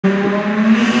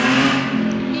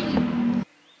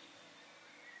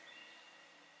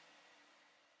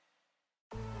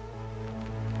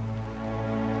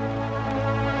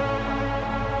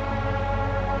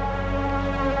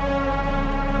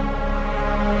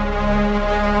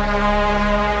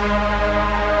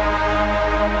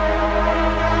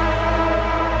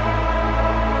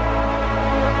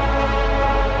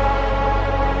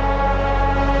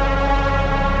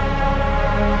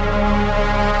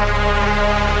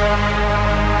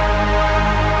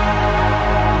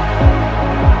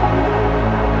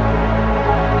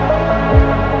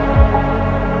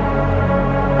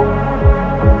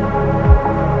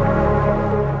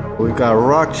we've got a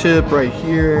rock chip right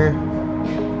here,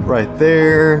 right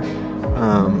there,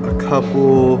 a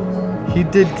couple. He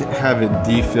did have it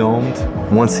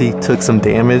defilmed once he took some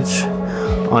damage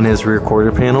on his rear quarter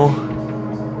panel.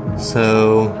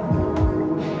 So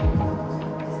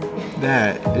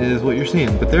that is what you're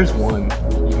seeing. But there's one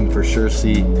you can for sure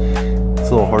see. It's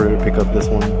a little harder to pick up this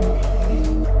one.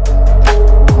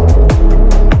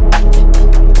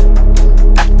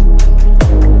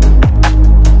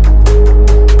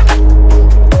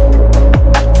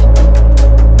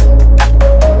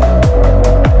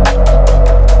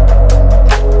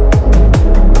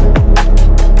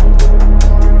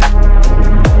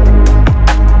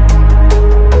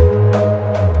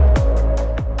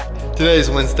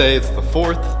 Today's Wednesday, it's the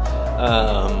 4th.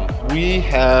 We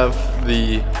have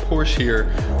the Porsche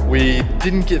here. We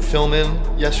didn't get film in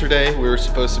yesterday. We were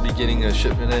supposed to be getting a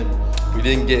shipment in. We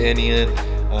didn't get any in,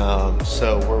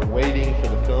 so we're waiting for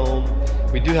the film.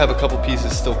 We do have a couple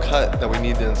pieces still cut that we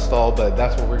need to install, but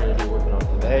that's what we're gonna be working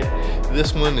on today.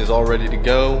 This one is all ready to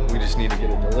go. We just need to get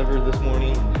it delivered this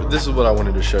morning. But this is what I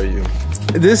wanted to show you.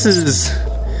 This is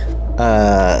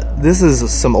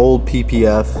some old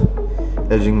PPF.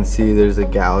 As you can see, there's a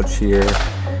gouge here.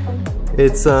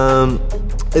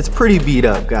 It's pretty beat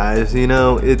up, guys. You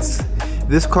know,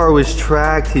 this car was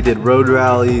tracked. He did road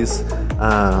rallies.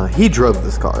 He drove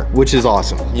this car, which is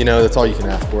awesome. You know, that's all you can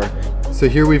ask for. So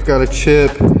here we've got a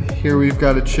chip. Here we've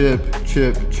got a chip,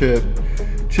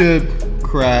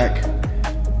 crack,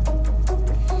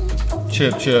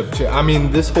 chip. I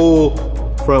mean, this whole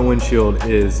front windshield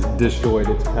is destroyed.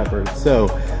 It's peppered. So,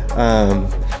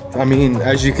 I mean,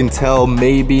 as you can tell,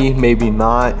 maybe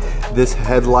not, this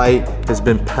headlight has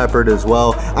been peppered as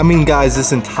well. I mean, guys,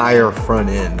 this entire front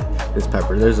end is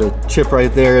peppered. There's a chip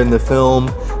right there in the film,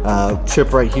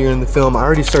 chip right here in the film. I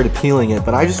already started peeling it,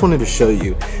 but I just wanted to show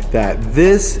you that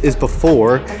this is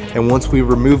before, and once we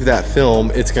remove that film,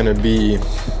 it's gonna be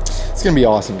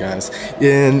awesome, guys.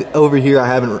 And over here, I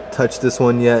haven't touched this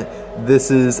one yet.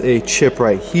 This is a chip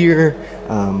right here,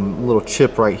 little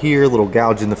chip right here, little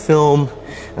gouge in the film.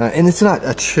 And it's not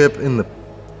a chip in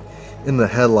the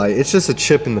headlight, it's just a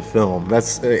chip in the film.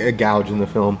 That's a gouge in the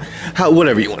film,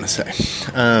 whatever you want to say.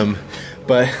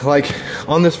 But like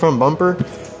on this front bumper,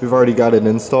 we've already got it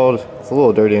installed. It's a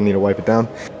little dirty, I need to wipe it down.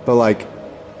 But like,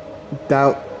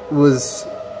 there's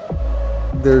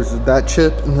that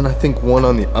chip, and then I think one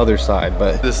on the other side.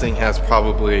 But this thing has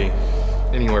probably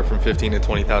anywhere from 15 to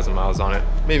 20,000 miles on it.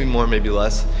 Maybe more, maybe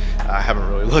less. I haven't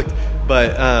really looked,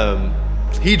 but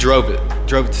he drove it.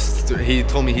 He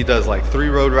told me he does like 3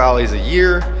 road rallies a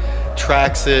year,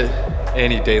 tracks it,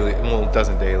 and he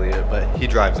doesn't daily it, but he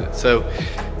drives it. So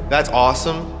that's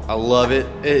awesome. I love it.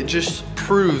 It just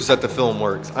proves that the film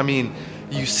works. I mean,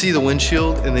 you see the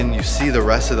windshield and then you see the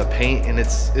rest of the paint, and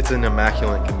it's in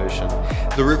immaculate condition.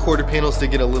 The rear quarter panels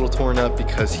did get a little torn up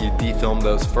because he defilmed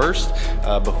those first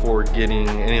before getting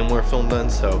any more film done.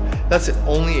 So that's the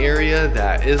only area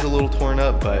that is a little torn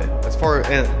up, but as far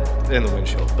as in the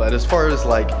windshield. But as far as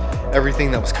like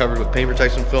everything that was covered with paint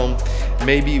protection film,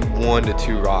 maybe 1 to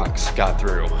 2 rocks got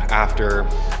through after,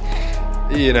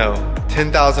 you know,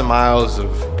 10,000 miles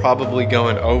of probably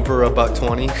going over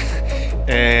 $120.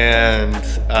 And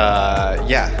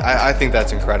yeah, I think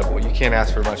that's incredible. You can't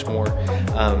ask for much more.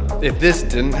 If this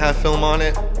didn't have film on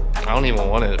it, I don't even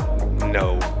want to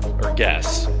know or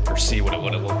guess or see what it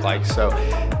would have looked like. So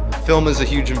film is a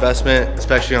huge investment,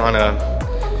 especially on a,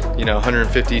 you know,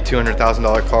 $150,000,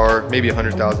 $200,000 car, maybe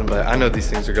 $100,000, but I know these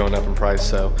things are going up in price.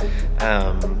 So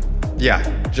yeah,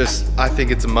 I think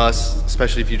it's a must,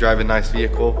 especially if you drive a nice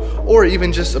vehicle or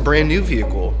even just a brand new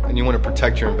vehicle and you want to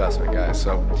protect your investment, guys.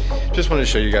 So just wanted to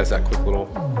show you guys that quick little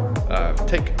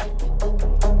take.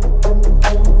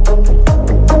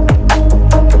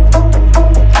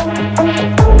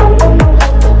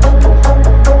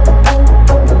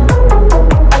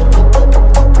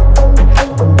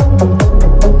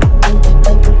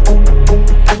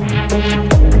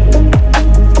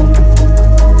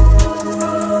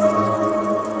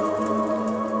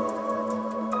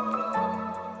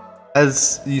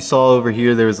 As you saw over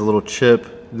here, there was a little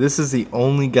chip. This is the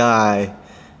only guy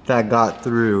that got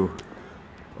through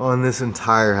on this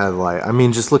entire headlight. I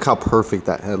mean, just look how perfect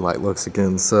that headlight looks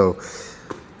again. So,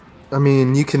 I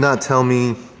mean, you cannot tell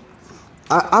me.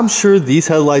 I'm sure these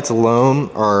headlights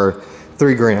alone are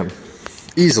 $3 grand.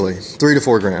 Easily, 3 to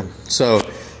 4 grand. So,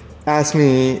 ask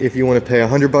me if you want to pay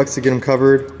 $100 to get them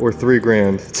covered or 3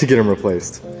 grand to get them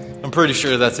replaced. I'm pretty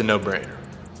sure that's a no-brainer.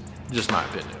 Just my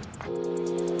opinion.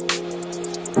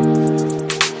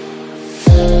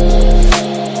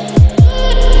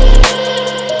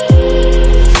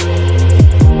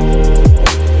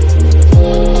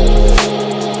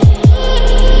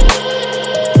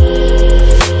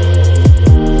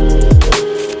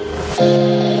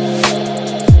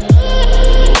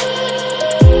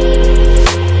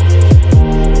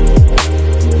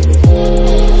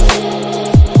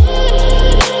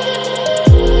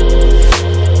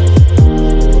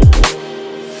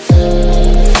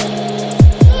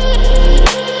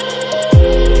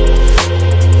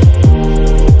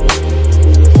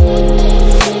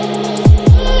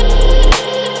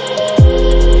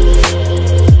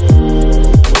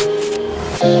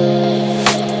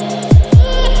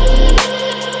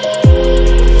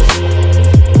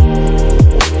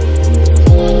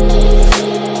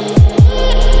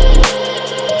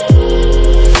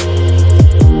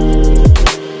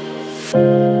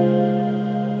 it.